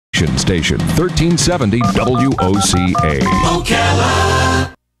Action Station, 1370 WOCA.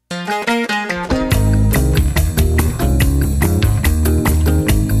 Ocala.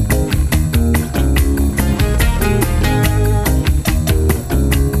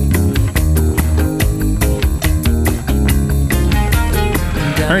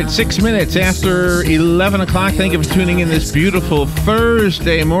 All right, 6 minutes after 11 o'clock. Thank you for tuning in this beautiful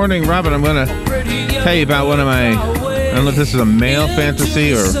Thursday morning. Robin, I'm going to tell you about one of my, I don't know if this is a male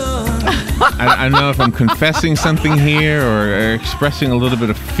fantasy or I don't know if I'm confessing something here or expressing a little bit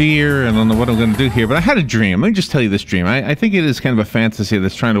of fear. I don't know what I'm going to do here, but I had a dream. Let me just tell you this dream. I think it is kind of a fantasy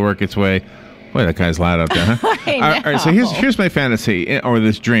that's trying to work its way. Boy, that guy's loud out there, huh? All right, so here's my fantasy, or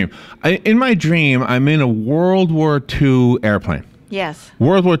this dream. In my dream, I'm in a World War II airplane. Yes.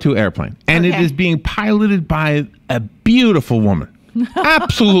 World War II airplane. And it is being piloted by a beautiful woman.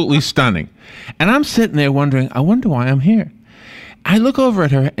 Absolutely stunning. And I'm sitting there wondering, I wonder why I'm here. I look over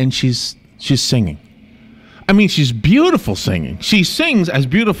at her and she's singing. I mean, she's beautiful singing. She sings as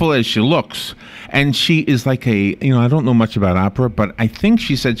beautiful as she looks. And she is like I don't know much about opera, but I think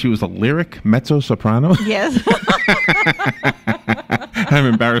she said she was a lyric mezzo-soprano. Yes. I'm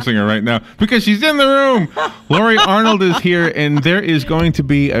embarrassing her right now because she's in the room. Laurie Arnold is here, and there is going to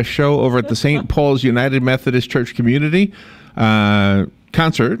be a show over at the St. Paul's United Methodist Church Community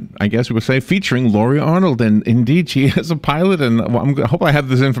concert, I guess we would say, featuring Laurie Arnold. And indeed, she is a pilot, and I hope I have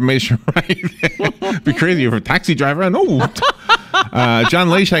this information right. Be crazy if a taxi driver. I know. John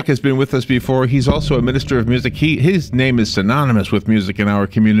Leschak has been with us before. He's also a minister of music. His name is synonymous with music in our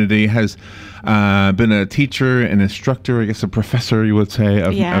community. Has been a teacher, an instructor, I guess a professor, you would say,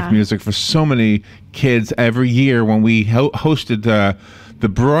 of music for so many kids. Every year when we hosted the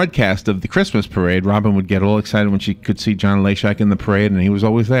broadcast of the Christmas parade, Robin would get all excited when she could see John Leschak in the parade, and he was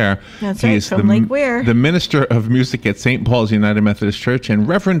always there. That's right, from Lake Weir. The minister of music at St. Paul's United Methodist Church, and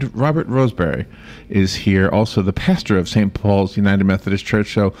Reverend Robert Roseberry is here, also the pastor of St. Paul's United Methodist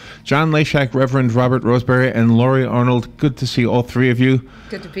Church. So John Leschak, Reverend Robert Roseberry, and Laurie Arnold, good to see all three of you.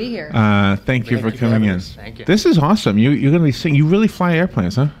 Good to be here. Thank you for coming in. Thank you. This is awesome. You're going to be singing. You really fly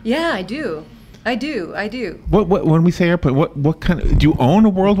airplanes, huh? Yeah, I do. I do. What when we say airplane, what kind of, do you own a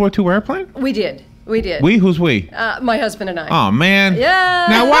World War II airplane? We did. We? Who's we? My husband and I. Oh, man. Yeah.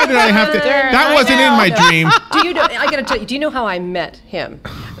 Now, why did I have to? That wasn't in my dream. Do you know? I got to tell you. Do you know how I met him?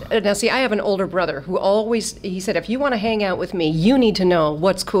 Now, see, I have an older brother who he said, if you want to hang out with me, you need to know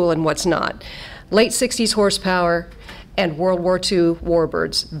what's cool and what's not. Late 60s horsepower and World War II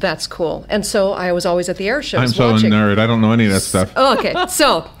warbirds. That's cool. And so I was always at the air shows watching. I'm so a nerd. I don't know any of that stuff. Okay.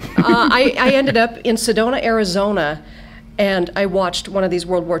 So I ended up in Sedona, Arizona, and I watched one of these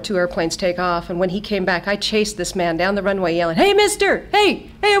World War II airplanes take off. And when he came back, I chased this man down the runway yelling, "Hey, mister! Hey,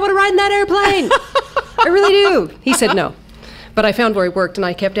 I want to ride in that airplane. I really do." He said no. But I found where he worked, and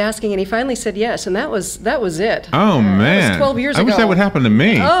I kept asking, and he finally said yes, and that was it. Oh, man. That was 12 years ago. I wish that would happen to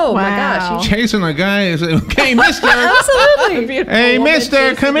me. Oh, my gosh. Chasing a guy is, "Hey, mister." Absolutely. Hey,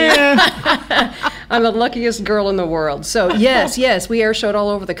 mister, come here. I'm the luckiest girl in the world. So, yes, we air showed all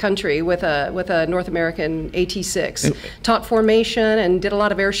over the country with a North American AT-6. Taught formation and did a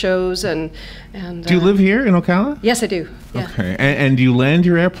lot of air shows. And do you live here in Ocala? Yes, I do. Yeah. Okay. And do you land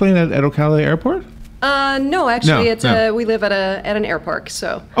your airplane at Ocala Airport? No, actually, No. we live at an air park.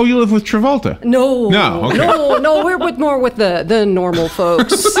 So. Oh, you live with Travolta? No. Okay. No. We're more with the normal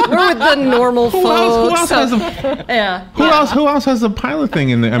folks. We're with the normal folks. Who else has a? Yeah. Who else has the pilot thing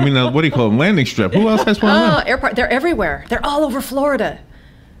in there? I mean, what do you call them? Landing strip. Who else has one? Oh, air park. They're everywhere. They're all over Florida.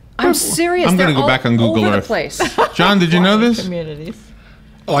 I'm serious. I'm going to go back on Google Earth. Earth. The place. John, did you know this? Communities.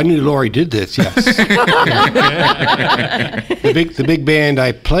 Oh, I knew Laurie did this, yes. the big band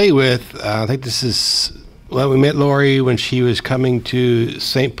I play with, I think this is, well, we met Laurie when she was coming to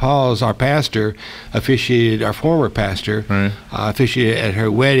St. Paul's. Our pastor officiated, our former pastor, officiated at her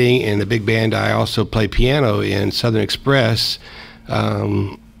wedding, and the big band I also play piano in, Southern Express.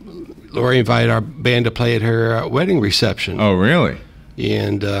 Laurie invited our band to play at her wedding reception. Oh, really?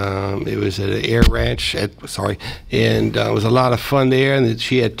 And it was at an air ranch. And it was a lot of fun there. And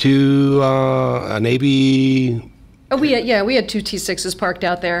she had two Navy. Oh, we had two T6s parked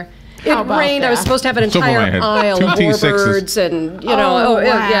out there. It rained. That? I was supposed to have an entire aisle of warbirds, and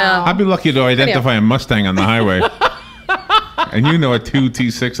yeah. I'd be lucky to identify a Mustang on the highway. And you know a 2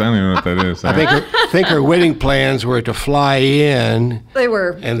 T6, I don't even know what that is. I think her wedding plans were to fly in. They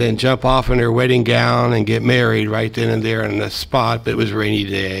were. And then jump off in her wedding gown and get married right then and there on the spot, but it was a rainy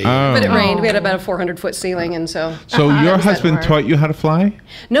day. Oh. But it rained. We had about a 400-foot ceiling, and so. So your husband taught you how to fly?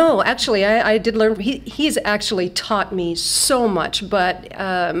 No, actually, I did learn. He's actually taught me so much, but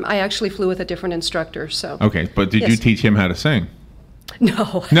I actually flew with a different instructor. So. Okay, but did you teach him how to sing?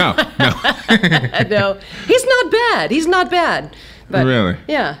 No. No. No. He's not bad. He's not bad. But, really?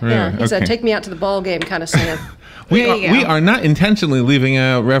 Yeah. Really? Yeah. He's Okay. a take me out to the ball game kind of singer. We are not intentionally leaving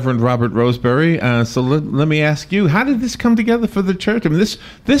out Reverend Robert Roseberry. So let me ask you, how did this come together for the church? I mean,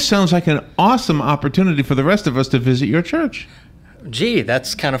 this sounds like an awesome opportunity for the rest of us to visit your church. Gee,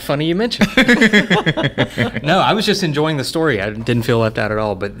 that's kind of funny you mentioned. No, I was just enjoying the story. I didn't feel left out at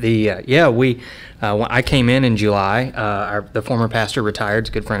all. But I came in July. The former pastor retired, it's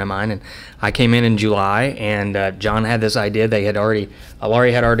a good friend of mine, and I came in July, and John had this idea. They had already,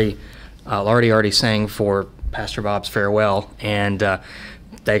 Laurie already sang for Pastor Bob's farewell, and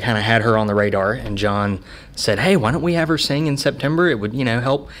they kind of had her on the radar, and John said, hey, why don't we have her sing in September? It would,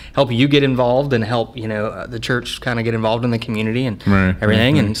 help you get involved and help, the church kind of get involved in the community and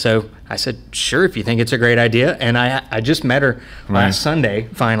everything. And so I said, sure, if you think it's a great idea. And I just met her last Sunday,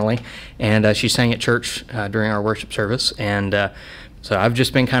 finally, and she sang at church during our worship service. And so I've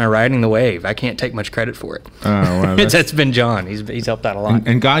just been kind of riding the wave. I can't take much credit for it. Oh, wow, that's been John. He's helped out a lot.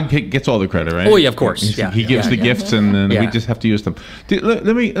 And God gets all the credit, right? Oh, yeah, of course. He gives the gifts, and then we just have to use them.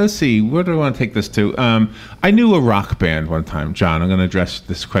 Let's see. Where do I want to take this to? I knew a rock band one time, John. I'm going to address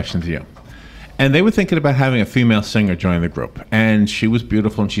this question to you. And they were thinking about having a female singer join the group. And she was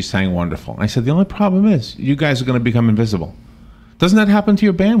beautiful, and she sang wonderful. And I said, the only problem is you guys are going to become invisible. Doesn't that happen to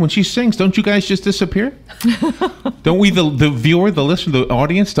your band? When she sings, don't you guys just disappear? Don't we, the viewer, the listener, the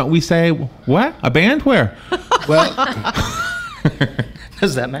audience, don't we say, what? A band? Where? Well,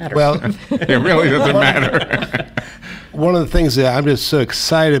 does that matter? Well, it really doesn't matter. One of the things that I'm just so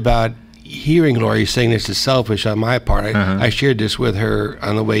excited about hearing Laurie sing, this is selfish on my part. I shared this with her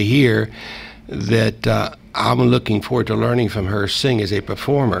on the way here, that I'm looking forward to learning from her sing as a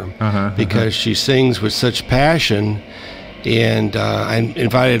performer, because she sings with such passion. And I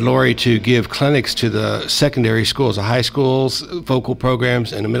invited Laurie to give clinics to the secondary schools, the high schools, vocal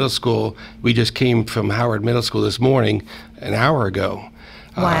programs, and the middle school. We just came from Howard Middle School this morning, an hour ago.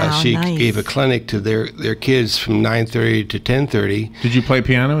 Wow, she nice. gave a clinic to their kids from 9:30 to 10:30. Did you play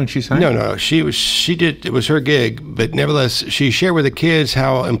piano and she sang? No. She did. It was her gig, but nevertheless, she shared with the kids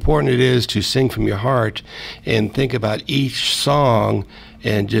how important it is to sing from your heart and think about each song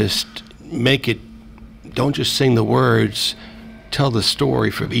and just make it. Don't just sing the words, tell the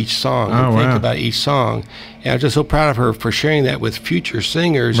story for each song and think about each song. And I'm just so proud of her for sharing that with future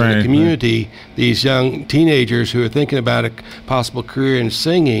singers in the community, these young teenagers who are thinking about a possible career in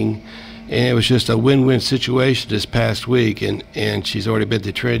singing. And it was just a win-win situation this past week. And she's already been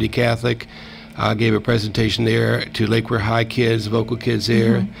to Trinity Catholic. I gave a presentation there to Lakeware High kids, vocal kids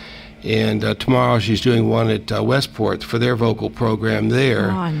there. And tomorrow she's doing one at Westport for their vocal program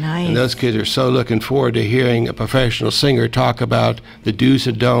there. Oh, nice. And those kids are so looking forward to hearing a professional singer talk about the do's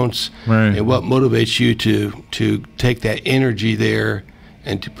and don'ts and what motivates you to take that energy there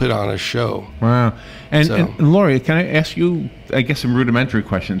and to put on a show. Wow. And Laurie, can I ask you, I guess, some rudimentary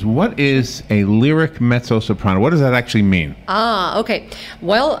questions? What is a lyric mezzo-soprano? What does that actually mean? Okay.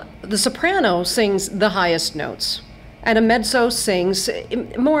 Well, the soprano sings the highest notes, and a mezzo sings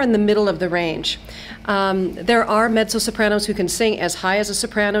more in the middle of the range. There are mezzo-sopranos who can sing as high as a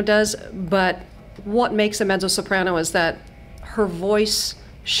soprano does, but what makes a mezzo-soprano is that her voice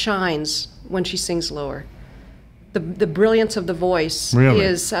shines when she sings lower. The brilliance of the voice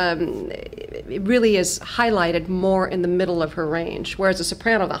is it really is highlighted more in the middle of her range. Whereas a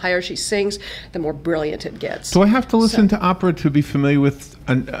soprano, the higher she sings, the more brilliant it gets. Do I have to listen to opera to be familiar with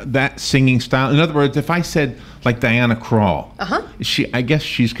that singing style? In other words, if I said like Diana Krall, I guess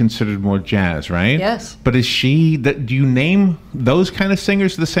she's considered more jazz, right? Yes. But is she? Do you name those kind of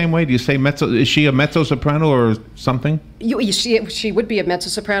singers the same way? Do you say mezzo? Is she a mezzo soprano or something? She would be a mezzo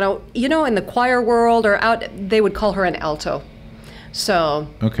soprano. You know, in the choir world or out, they would call her an alto. So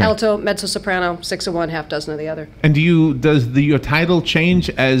alto, mezzo soprano, 6 of one, half dozen of the other. And does your title change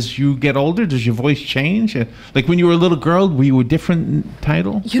as you get older? Does your voice change? Like when you were a little girl, were you a different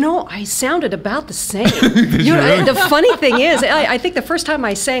title? You know, I sounded about the same. The funny thing is, I think the first time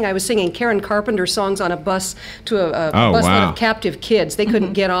I sang, I was singing Karen Carpenter songs on a bus to a bus full of captive kids. They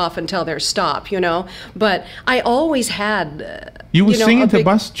couldn't get off until their stop, you know. But I always had. You were singing to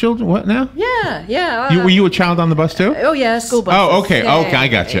bus children? What now? Yeah. Were you a child on the bus too? Oh, yes. School bus. Oh, okay. Okay, I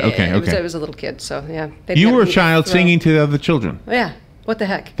got you. Okay. I was a little kid, so yeah. You were a child singing to the other children? Yeah. What the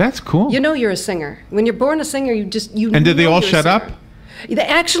heck? That's cool. You know you're a singer. When you're born a singer, you And did they all shut up?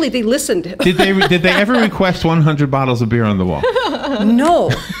 Actually, they listened. Did they ever request 100 bottles of beer on the wall? No.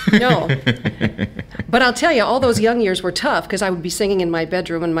 But I'll tell you, all those young years were tough because I would be singing in my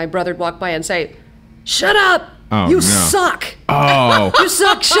bedroom and my brother would walk by and say, "Shut up! Oh, you no. suck. Oh. You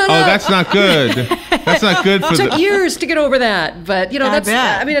suck. Shut up. Oh, that's not good. That's not good for It took years to get over that, but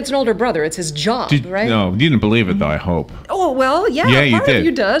I mean, it's an older brother. It's his job, right? No, you didn't believe it though. I hope. Oh well, yeah. Yeah, part you did. of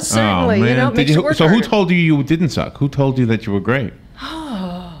you does certainly. Oh, man. It makes you work so who harder. told you didn't suck? Who told you that you were great?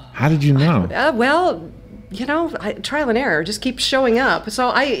 How did you know? Well, trial and error. Just keep showing up.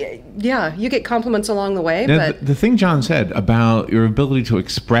 So you get compliments along the way. Now, But the thing John said about your ability to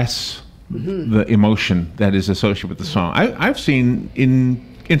express the emotion that is associated with the song, I've seen in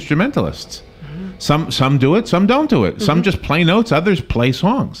instrumentalists. Some do it, some don't do it. Some just play notes, others play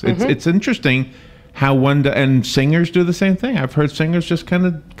songs. It's interesting how and singers do the same thing. I've heard singers just kind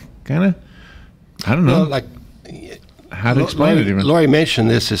of, I don't know. Well, like how to explain it even. Lori mentioned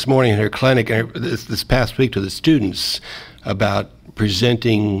this morning in her clinic, this past week to the students about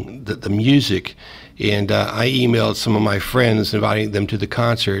presenting the music. And I emailed some of my friends inviting them to the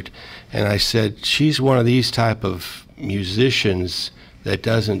concert. And I said, she's one of these type of musicians that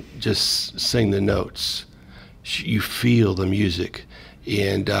doesn't just sing the notes. You feel the music.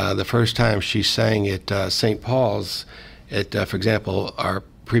 And the first time she sang at St. Paul's, for example, our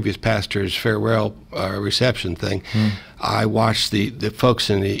previous pastor's farewell reception thing, I watched the folks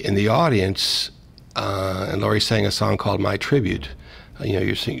in the audience, and Lori sang a song called "My Tribute."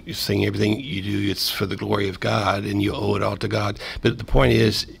 You sing everything you do, it's for the glory of God, and you owe it all to God. But the point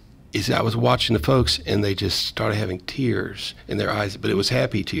is I was watching the folks, and they just started having tears in their eyes, but it was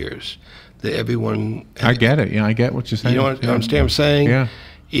happy tears. That everyone. I get it. Yeah, I get what you're saying. You understand what I'm saying? Yeah.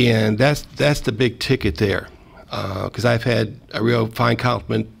 And that's the big ticket there, because I've had a real fine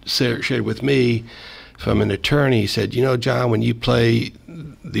compliment shared with me from an attorney. He said, John, when you play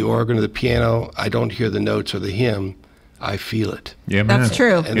the organ or the piano, I don't hear the notes or the hymn. I feel it. Yeah, man. That's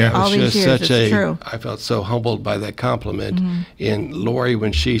true. And that All was these just years, such it's true. I felt so humbled by that compliment. And Lori,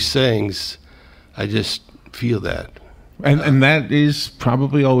 when she sings, I just feel that. And that is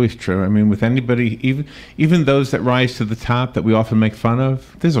probably always true. I mean, with anybody, even those that rise to the top that we often make fun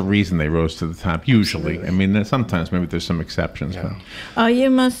of, there's a reason they rose to the top. Usually, I mean, sometimes maybe there's some exceptions. Yeah. But.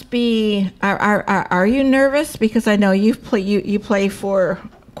 You must be. Are you nervous? Because I know you play for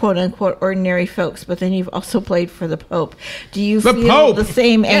quote unquote ordinary folks, but then you've also played for the Pope. Do you feel the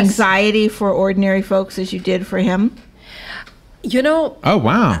same anxiety for ordinary folks as you did for him? Oh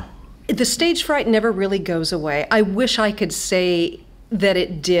wow. The stage fright never really goes away. I wish I could say that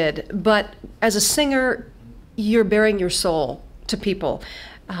it did, but as a singer, you're bearing your soul to people.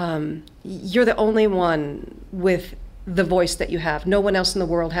 You're the only one with the voice that you have. No one else in the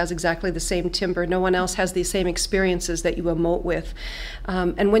world has exactly the same timbre. No one else has the same experiences that you emote with.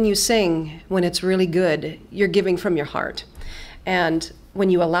 And when you sing, when it's really good, you're giving from your heart. And when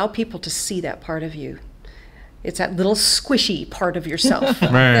you allow people to see that part of you, it's that little squishy part of yourself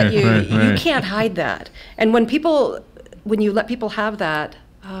that you can't hide that. And when you let people have that,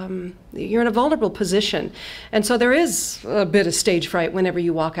 you're in a vulnerable position. And so there is a bit of stage fright whenever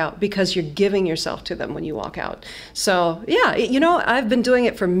you walk out, because you're giving yourself to them when you walk out. So yeah, I've been doing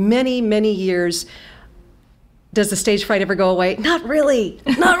it for many, many years. Does the stage fright ever go away? Not really.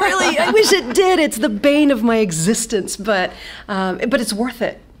 Not really. I wish it did. It's the bane of my existence, but it's worth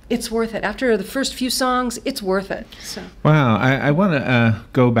it. It's worth it. After the first few songs, it's worth it. So. Wow. I want to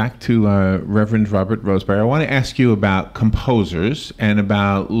go back to Reverend Robert Roseberry. I want to ask you about composers and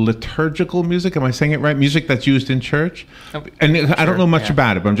about liturgical music. Am I saying it right? Music that's used in church? Oh, and I don't know much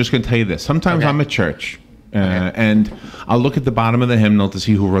about it, but I'm just going to tell you this. Sometimes I'm at church. And I'll look at the bottom of the hymnal to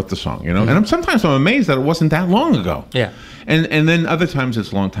see who wrote the song, And sometimes I'm amazed that it wasn't that long ago. Yeah. And then other times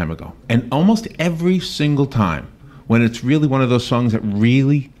it's a long time ago. And almost every single time, when it's really one of those songs that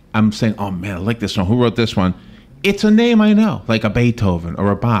really I'm saying, oh man, I like this song. Who wrote this one? It's a name I know, like a Beethoven or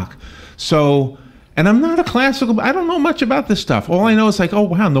a Bach. So, and I'm not a classical, I don't know much about this stuff. All I know is like, oh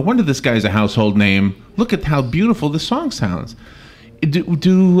wow, no wonder this guy's a household name. Look at how beautiful the song sounds.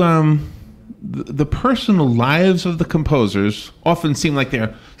 The personal lives of the composers often seem like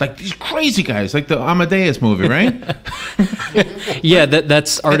they're like these crazy guys, like the Amadeus movie, right? Yeah,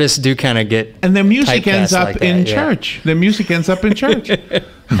 that's artists do kind of get. And their music ends up like in church. Their music ends up in church.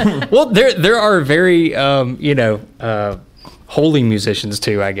 Well, there are very holy musicians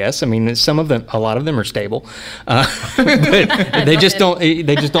too, I guess. I mean, a lot of them are stable, but they just don't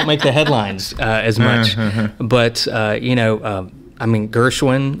make the headlines as much. But I mean,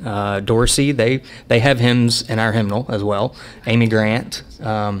 Gershwin, Dorsey, they have hymns in our hymnal as well. Amy Grant,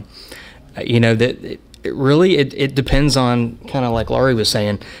 that it depends on, kind of like Laurie was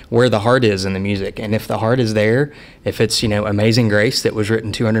saying, where the heart is in the music. And if the heart is there, if it's, Amazing Grace that was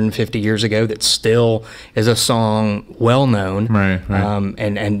written 250 years ago that still is a song well known, right.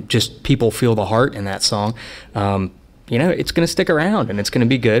 And just people feel the heart in that song, it's going to stick around and it's going to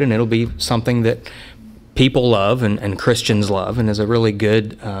be good, and it'll be something that people love and Christians love, and is a really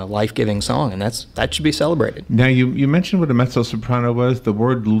good life-giving song, and that should be celebrated. Now, you mentioned what a mezzo-soprano was, the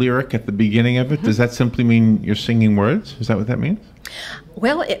word lyric at the beginning of it. Does that simply mean you're singing words? Is that what that means?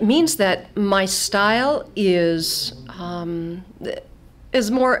 Well, it means that my style is more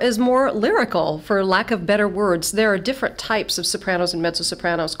lyrical, for lack of better words. There are different types of sopranos and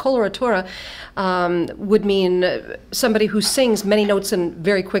mezzo-sopranos. Coloratura would mean somebody who sings many notes in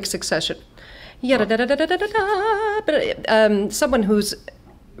very quick succession. But someone who's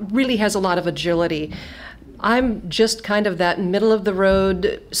really has a lot of agility. I'm just kind of that middle of the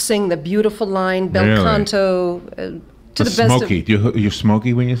road, sing the beautiful line, bel canto. To the smoky. You're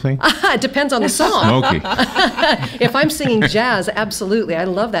smoky when you sing? It depends on the song. Smoky. If I'm singing jazz, absolutely. I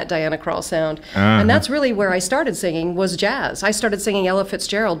love that Diana Krall sound. And that's really where I started singing, was jazz. I started singing Ella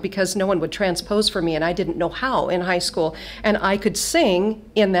Fitzgerald because no one would transpose for me, and I didn't know how in high school. And I could sing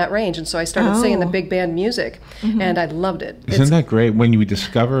in that range, and so I started singing the big band music, and I loved it. Isn't that great when you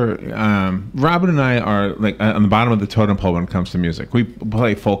discover, Robin and I are like on the bottom of the totem pole when it comes to music. We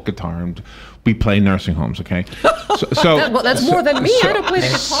play folk guitar and we play nursing homes, okay? Well, that's more than me. I don't play the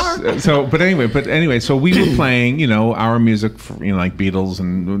guitar. But anyway, so we were playing, our music for, like Beatles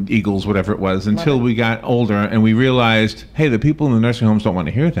and Eagles, whatever it was, until we got older, and we realized, hey, the people in the nursing homes don't want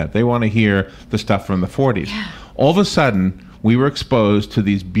to hear that. They want to hear the stuff from the 40s. Yeah. All of a sudden, we were exposed to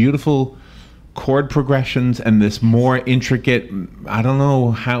these beautiful chord progressions and this more intricate, I don't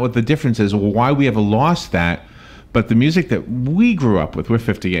know what the difference is, or why we ever lost that. But the music that we grew up with, we're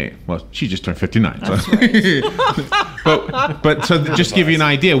 58. Well, she just turned 59. That's so. right. but just to give you an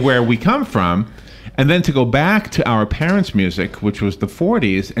idea where we come from, and then to go back to our parents' music, which was the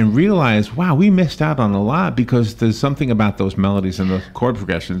 40s, and realize, wow, we missed out on a lot because there's something about those melodies and those chord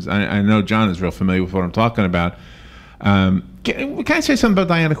progressions. I know John is real familiar with what I'm talking about. Can I say something about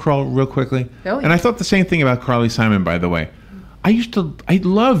Diana Krall real quickly? Oh, yeah. And I thought the same thing about Carly Simon, by the way. I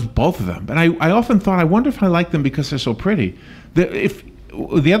loved both of them, but I often thought, I wonder if I like them because they're so pretty.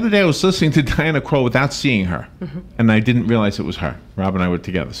 The other day I was listening to Diana Krall without seeing her, and I didn't realize it was her. Rob and I were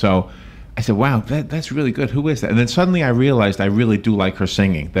together. So I said, wow, that's really good. Who is that? And then suddenly I realized I really do like her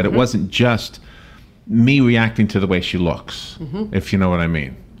singing, that it wasn't just me reacting to the way she looks, if you know what I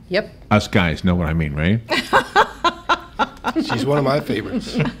mean. Yep. Us guys know what I mean, right? She's one of my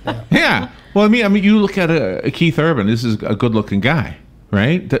favorites. Yeah. Well, I mean, you look at Keith Urban. This is a good-looking guy,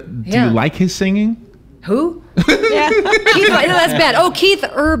 right? Do you like his singing? Who? Yeah. Keith, that's bad. Oh, Keith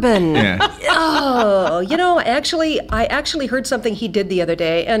Urban. Yeah. Oh, I actually heard something he did the other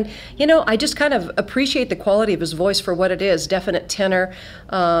day, and I just kind of appreciate the quality of his voice for what it is. Definite tenor.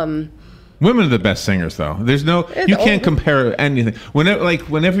 Women are the best singers, though. You can't compare anything.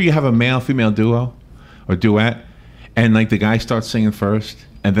 Whenever you have a male-female duo or duet, and the guy starts singing first,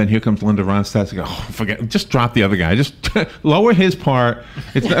 and then here comes Linda Ronstadt. Go, forget, just drop the other guy. Just lower his part.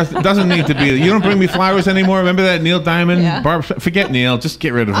 It doesn't need to be. You don't bring me flowers anymore. Remember that Neil Diamond? Yeah. Forget Neil. Just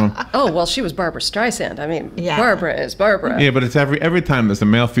get rid of him. Oh well, she was Barbara Streisand. I mean, yeah. Barbara is Barbara. Yeah, but it's every time there's a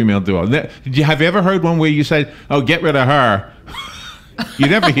male-female duo. Have you ever heard one where you said, "Oh, get rid of her"? You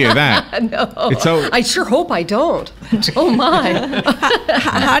never hear that. No. I sure hope I don't. Oh, my.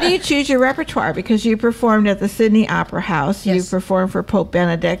 How do you choose your repertoire? Because you performed at the Sydney Opera House. Yes. You performed for Pope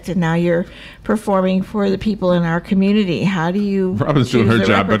Benedict, and now you're performing for the people in our community. How do you Robin's doing her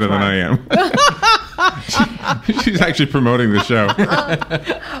job better than I am. She's actually promoting the show.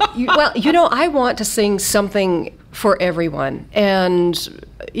 I want to sing something for everyone. And,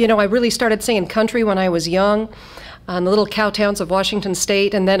 I really started singing country when I was young. The little cow towns of Washington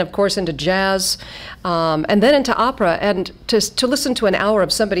State, and then, of course, into jazz, and then into opera. And to listen to an hour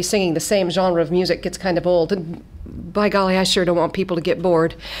of somebody singing the same genre of music gets kind of old. And by golly, I sure don't want people to get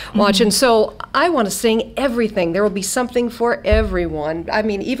bored watching. So I want to sing everything. There will be something for everyone. I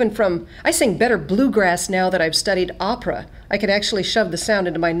mean, I sing better bluegrass now that I've studied opera. I can actually shove the sound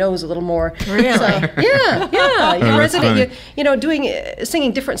into my nose a little more. Really? So, yeah.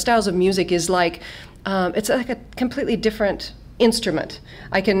 Singing different styles of music is like, it's like a completely different instrument.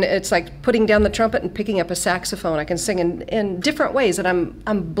 It's like putting down the trumpet and picking up a saxophone. I can sing in different ways, and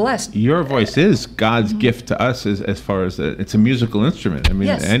I'm blessed. Your voice is God's gift to us as far as it's a musical instrument. I mean,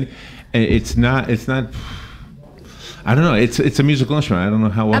 yes. And it's not. I don't know. It's a musical instrument. I don't know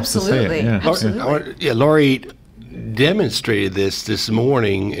how else to say it. Absolutely. Yeah. Absolutely. Laurie, demonstrated this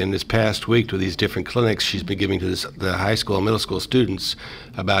morning and this past week to these different clinics she's been giving to the high school and middle school students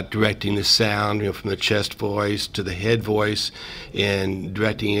about directing the sound, from the chest voice to the head voice, and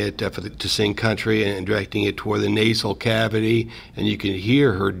directing it to sing country, and directing it toward the nasal cavity. And you can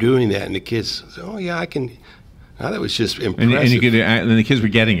hear her doing that, and the kids say, "Oh yeah, I can." That was just impressive. And the kids were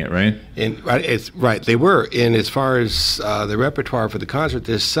getting it, right? And they were. And as far as the repertoire for the concert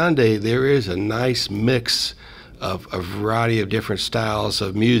this Sunday, there is a nice mix of a variety of different styles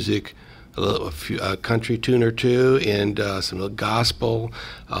of music, a country tune or two, and some little gospel,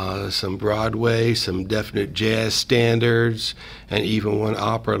 some Broadway, some definite jazz standards, and even one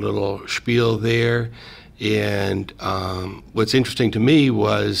opera little spiel there. And what's interesting to me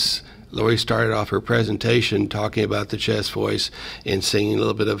was Lori started off her presentation talking about the chest voice and singing a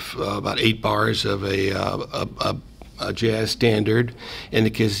little bit of about 8 bars of a jazz standard, and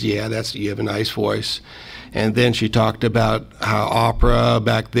the kids, you have a nice voice. And then she talked about how opera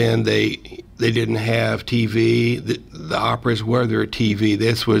back then they didn't have TV. The operas were their TV.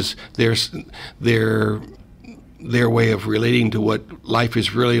 This was their way of relating to what life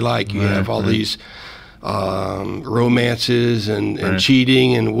is really like. You have all these romances and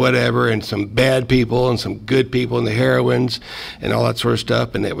cheating and whatever, and some bad people and some good people and the heroines and all that sort of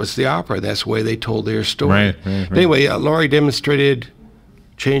stuff. And it was the opera. That's the way they told their story. But anyway, Lori demonstrated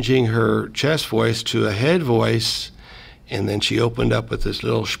changing her chest voice to a head voice, and then she opened up with this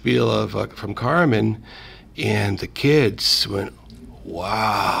little spiel from Carmen, and the kids went,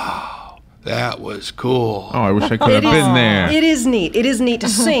 "Wow, that was cool." Oh, I wish I could have been there. It is neat. It is neat to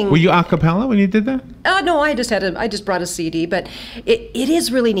sing. Were you a cappella when you did that? No, I just brought a CD, but it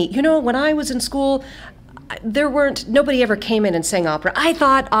is really neat. When I was in school, nobody ever came in and sang opera. I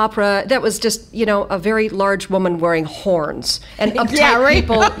thought opera, that was just, a very large woman wearing horns. And uptight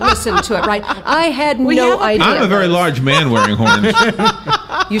people listened to it, right? I had no idea. I'm a very large man wearing horns.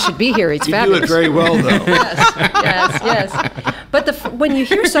 You should be here. It's fabulous. You do it very well, though. Yes. But when you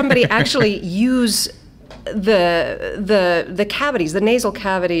hear somebody actually use the cavities, the nasal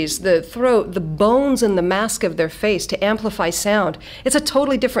cavities, the throat, the bones in the mask of their face to amplify sound, it's a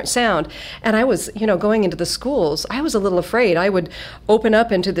totally different sound. And I was, going into the schools, I was a little afraid. I would open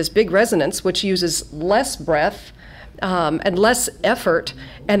up into this big resonance, which uses less breath and less effort,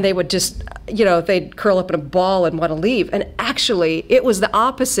 and they would just, they'd curl up in a ball and want to leave. And actually, it was the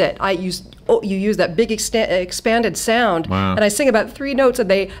opposite. You use that big expanded sound, and I sing about 3 notes, and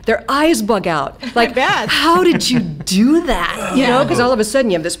their eyes bug out. Like, how did you do that? Because all of a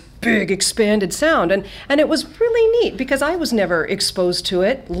sudden you have this big expanded sound, and it was really neat because I was never exposed to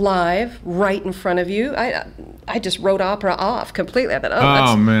it live, right in front of you. I just wrote opera off completely. I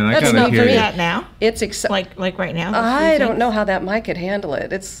thought, man, I that's gotta not hear for me. That now? It's like right now. I don't know how that mic could handle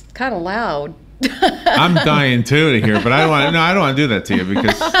it. It's kind of loud. I'm dying too to hear it, but I don't want to do that to you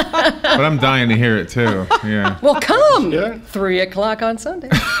but I'm dying to hear it too. Yeah. Well, come 3:00 on Sunday.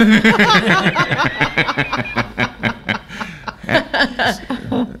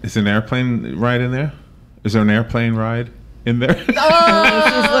 Is an airplane ride in there? Is there an airplane ride in there? She's looking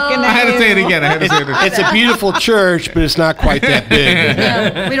at I had to say it again. It's a beautiful church, but it's not quite that big.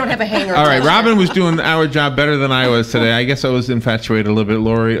 Yeah, we don't have a hangar. All right, Robin was doing our job better than I was today. I guess I was infatuated a little bit.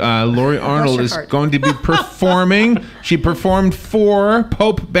 Lori Arnold is going to be performing. She performed for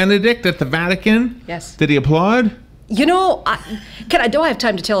Pope Benedict at the Vatican. Yes. Did he applaud? Do I have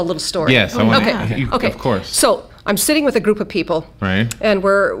time to tell a little story? Yes, I want Okay. to. Of course. So I'm sitting with a group of people, right? And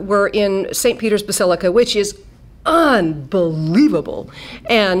we're in St. Peter's Basilica, which is unbelievable.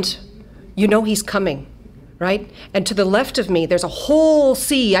 And he's coming, right? And to the left of me, there's a whole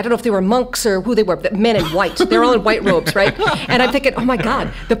sea. I don't know if they were monks or who they were, but men in white. They're all in white robes, right? And I'm thinking, oh my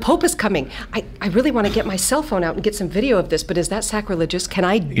God, the Pope is coming. I really want to get my cell phone out and get some video of this, but is that sacrilegious? Can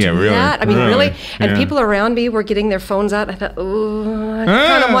I do that? I mean, really? And people around me were getting their phones out. I thought, I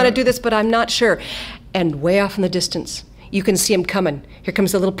kind of want to do this, but I'm not sure. And way off in the distance, you can see him coming. Here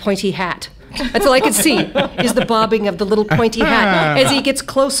comes the little pointy hat. That's all I could see, is the bobbing of the little pointy hat as he gets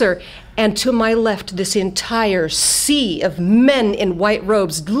closer. And to my left, this entire sea of men in white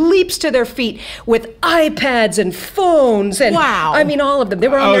robes leaps to their feet with iPads and phones. And wow. I mean, all of them. They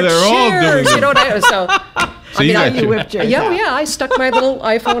were on their chairs. So you whipped your I stuck my little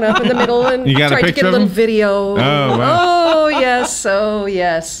iPhone up in the middle and tried to get a little video. Oh, wow. Oh,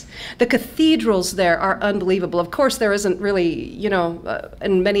 yes. The cathedrals there are unbelievable. Of course, there isn't really,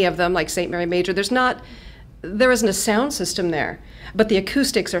 in many of them, like St. Mary Major, there isn't a sound system there. But the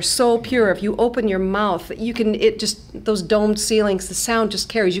acoustics are so pure. If you open your mouth, those domed ceilings, the sound just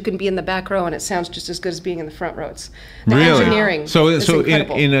carries. You can be in the back row and it sounds just as good as being in the front row. The really? engineering So is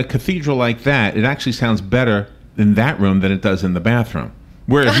incredible. in a cathedral like that, it actually sounds better in that room than it does in the bathroom.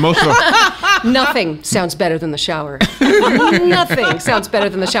 Whereas most of Nothing sounds better than the shower. Nothing sounds better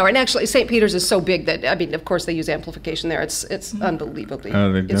than the shower. And actually, St. Peter's is so big that, I mean, of course they use amplification there. It's unbelievably,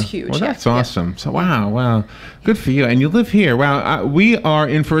 it's huge. Well, that's awesome. So wow, good for you. And you live here. Wow, we are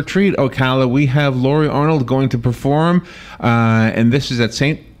in for a treat, Ocala. We have Lori Arnold going to perform, and this is at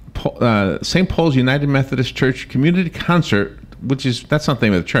St. Paul's United Methodist Church Community Concert, that's not the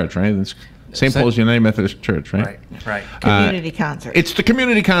name of the church, right? It's St. Paul's United Methodist Church, right? Right. Community concert. It's the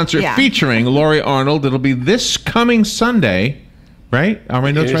community concert featuring Lori Arnold. It'll be this coming Sunday, right? Are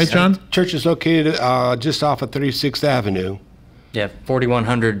my notes right, John? Church is located just off of 36th Avenue. Yeah,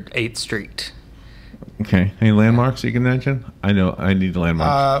 4100 8th Street. Okay. Any landmarks you can mention? I know I need the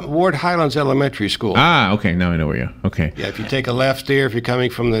landmarks. Ward Highlands Elementary School. Okay. Now I know where you are. Okay. Yeah, if you take a left there, if you're coming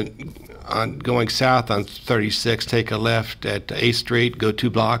from going south on 36, take a left at 8th Street, go 2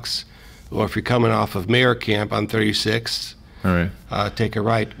 blocks. Or if you're coming off of Mayor Camp on 36, all right, take a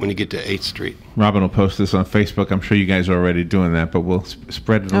right when you get to 8th Street. Robin will post this on Facebook. I'm sure you guys are already doing that, but we'll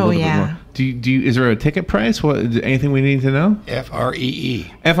spread it a little bit more. Do you? Is there a ticket price? Anything we need to know?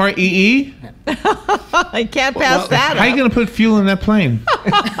 FREE. FREE? I can't pass that up. How are you going to put fuel in that plane?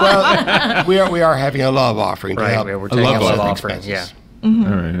 Well, we are having a love offering to help. We're taking a love offering. Yeah.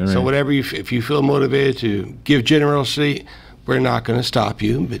 Mm-hmm. All right. So whatever if you feel motivated to give generously, we're not going to stop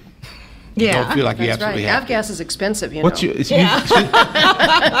you, but. Don't feel like you absolutely have to. Avgas is expensive, you know.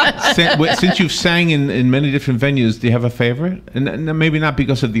 Since you've sang in many different venues, do you have a favorite? And maybe not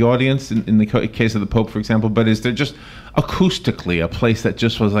because of the audience, in the case of the Pope, for example, but is there just acoustically a place that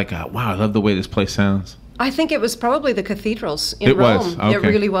just was like, wow, I love the way this place sounds? I think it was probably the cathedrals in Rome. Was? Okay. It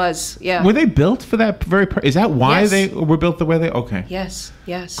really was, yeah. Were they built for that is that why they were built the way they, okay. Yes.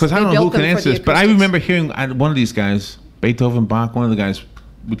 Because I don't know who can answer this, but I remember hearing one of these guys, Beethoven, Bach, one of the guys,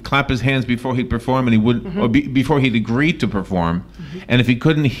 would clap his hands before he'd perform, and he wouldn't, or before he'd agreed to perform. And if he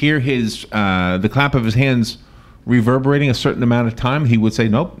couldn't hear the clap of his hands reverberating a certain amount of time, he would say,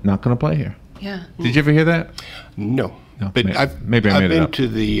 "Nope, not going to play here." Yeah. Did you ever hear that? No. But I've made it been up. to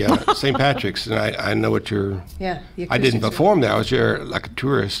the St. Patrick's, and I know what you're. Yeah. I didn't perform there. I was there like a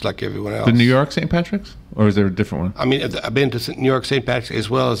tourist, like everyone else. The New York St. Patrick's, or is there a different one? I mean, I've been to New York St. Patrick's as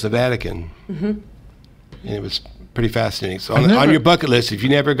well as the Vatican, and it was pretty fascinating. So on your bucket list, if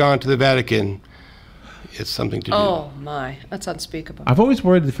you've never gone to the Vatican, it's something to do. Oh my, that's unspeakable. I've always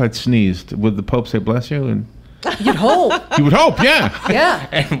worried if I'd sneezed, would the Pope say "bless you"? And you'd hope. You would hope, yeah. Yeah.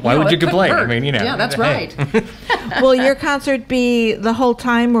 And why would you complain? I mean, Yeah, that's right. Will your concert be the whole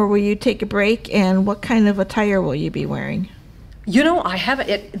time, or will you take a break? And what kind of attire will you be wearing? You know, I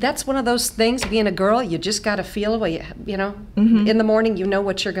haven't. That's one of those things. Being a girl, you just got to feel what you know. In the morning, you know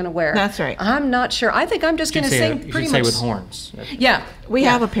what you're going to wear. That's right. I'm not sure. I think I'm just going to sing pretty much. You should say with horns. Yeah, we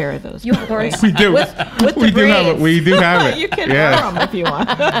have a pair of those. You have horns. We do. With we the do have it. We do have it. You can wear them if you want.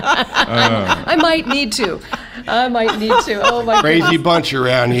 I might need to. Oh my Crazy goodness. bunch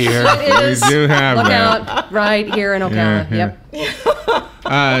around here. It is. We do have Look that. out, right here in Ocala. Yeah.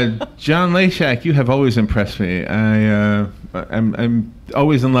 Yep. John Leschak, you have always impressed me. I'm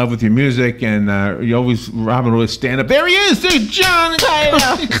always in love with your music, and Robin always stand up. There he is, dude, John. I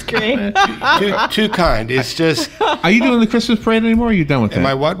know, it's great. Too kind. It's just. Are you doing the Christmas parade anymore? Or are you done with that? Am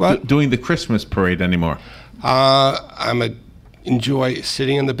I what? Doing the Christmas parade anymore? Enjoy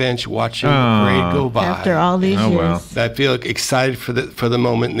sitting on the bench watching the parade go by. After all these years. I feel excited for the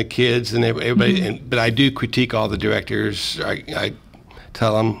moment and the kids and everybody. But I do critique all the directors. I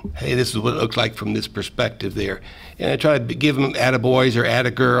tell them, hey, this is what it looks like from this perspective there. And I try to give them attaboys or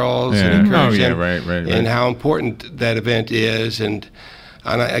attagirls and encourage them and how important that event is. And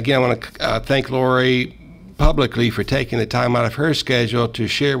I want to thank Lori publicly for taking the time out of her schedule to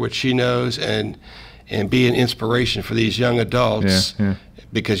share what she knows and be an inspiration for these young adults.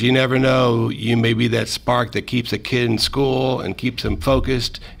 Because you never know, you may be that spark that keeps a kid in school and keeps them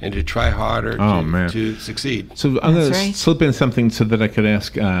focused and to try harder to succeed. So I'm going to slip in something so that I could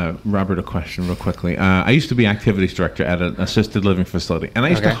ask Robert a question real quickly. I used to be activities director at an assisted living facility, and I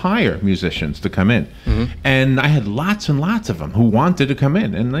used to hire musicians to come in. And I had lots and lots of them who wanted to come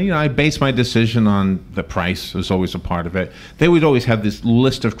in. And I based my decision on the price. Was always a part of it. They would always have this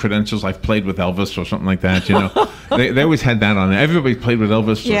list of credentials. I've played with Elvis or something like that. They always had that on there. Everybody played with Elvis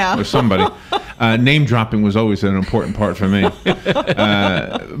or somebody. Name dropping was always an important part for me.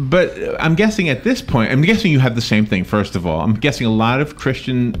 But I'm guessing at this point, you have the same thing, first of all. I'm guessing a lot of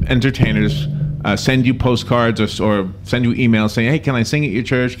Christian entertainers send you postcards or send you emails saying, hey, can I sing at your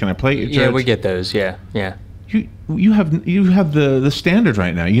church? Can I play at your church? Yeah, we get those. Yeah. You have the standard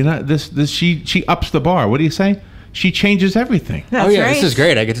right now. She ups the bar. What do you say? she changes everything. Oh yeah, this is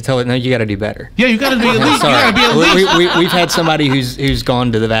great. I get to tell it. No, you got to do better. Yeah, you got to be at least. You got to be at least. We've had somebody who's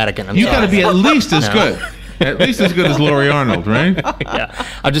gone to the Vatican. You got to be at least as good. At least as good as Lori Arnold, right? Yeah.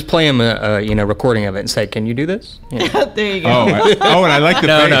 I'll just play him a recording of it and say, "Can you do this?" Yeah. There you go. Oh, and I like the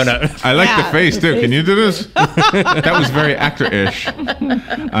face. No. I like the face too. Can you do this? That was very actor-ish.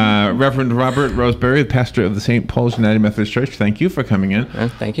 Reverend Robert Roseberry, the pastor of the St. Paul's United Methodist Church. Thank you for coming in.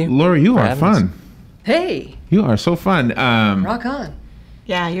 Thank you, Lori. You are fun. Hey. You are so fun. Rock on.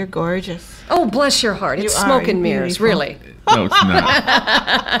 Yeah, you're gorgeous. Oh, bless your heart. It's smoke and mirrors, really. No, it's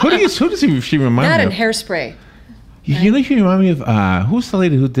not. Who does she remind me of? That and Hairspray. You know, she remind me of who's the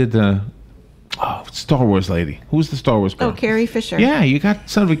lady who did the Star Wars lady? Who's the Star Wars girl? Oh, Carrie Fisher. Yeah, you got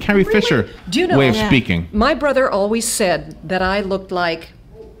sort of a Carrie Fisher way of speaking. My brother always said that I looked like.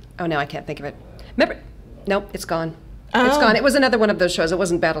 Oh, now I can't think of it. Remember? Nope, it's gone. It's gone. It was another one of those shows. It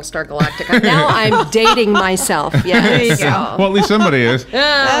wasn't Battlestar Galactica. Now I'm dating myself. Yeah, there you go. Well, at least somebody is.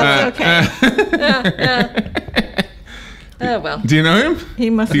 That's okay. Oh, well. Do you know him? He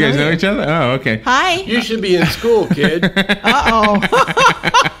must. Do you guys know know each other? Oh, okay. Hi. You should be in school, kid. Uh-oh.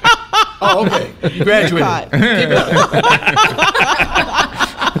 Oh, okay. You graduated.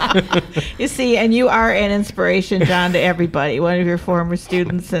 You see, and you are an inspiration, John, to everybody. One of your former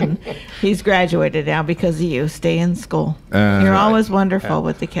students, and he's graduated now because of you. Stay in school. You're always wonderful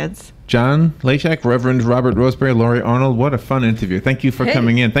with the kids. John Leschak, Reverend Robert Roseberry, Lori Arnold. What a fun interview. Thank you for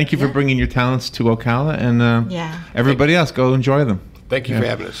coming in. Thank you for bringing your talents to Ocala, and everybody else, go enjoy them. Thank you for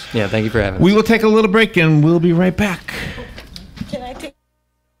having us. Yeah, thank you for having us. We will take a little break, and we'll be right back. Can I take...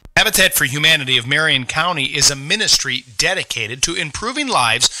 Habitat for Humanity of Marion County is a ministry dedicated to improving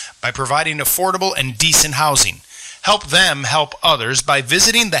lives by providing affordable and decent housing. Help them help others by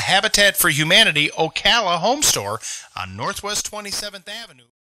visiting the Habitat for Humanity Ocala home store on Northwest 27th Avenue.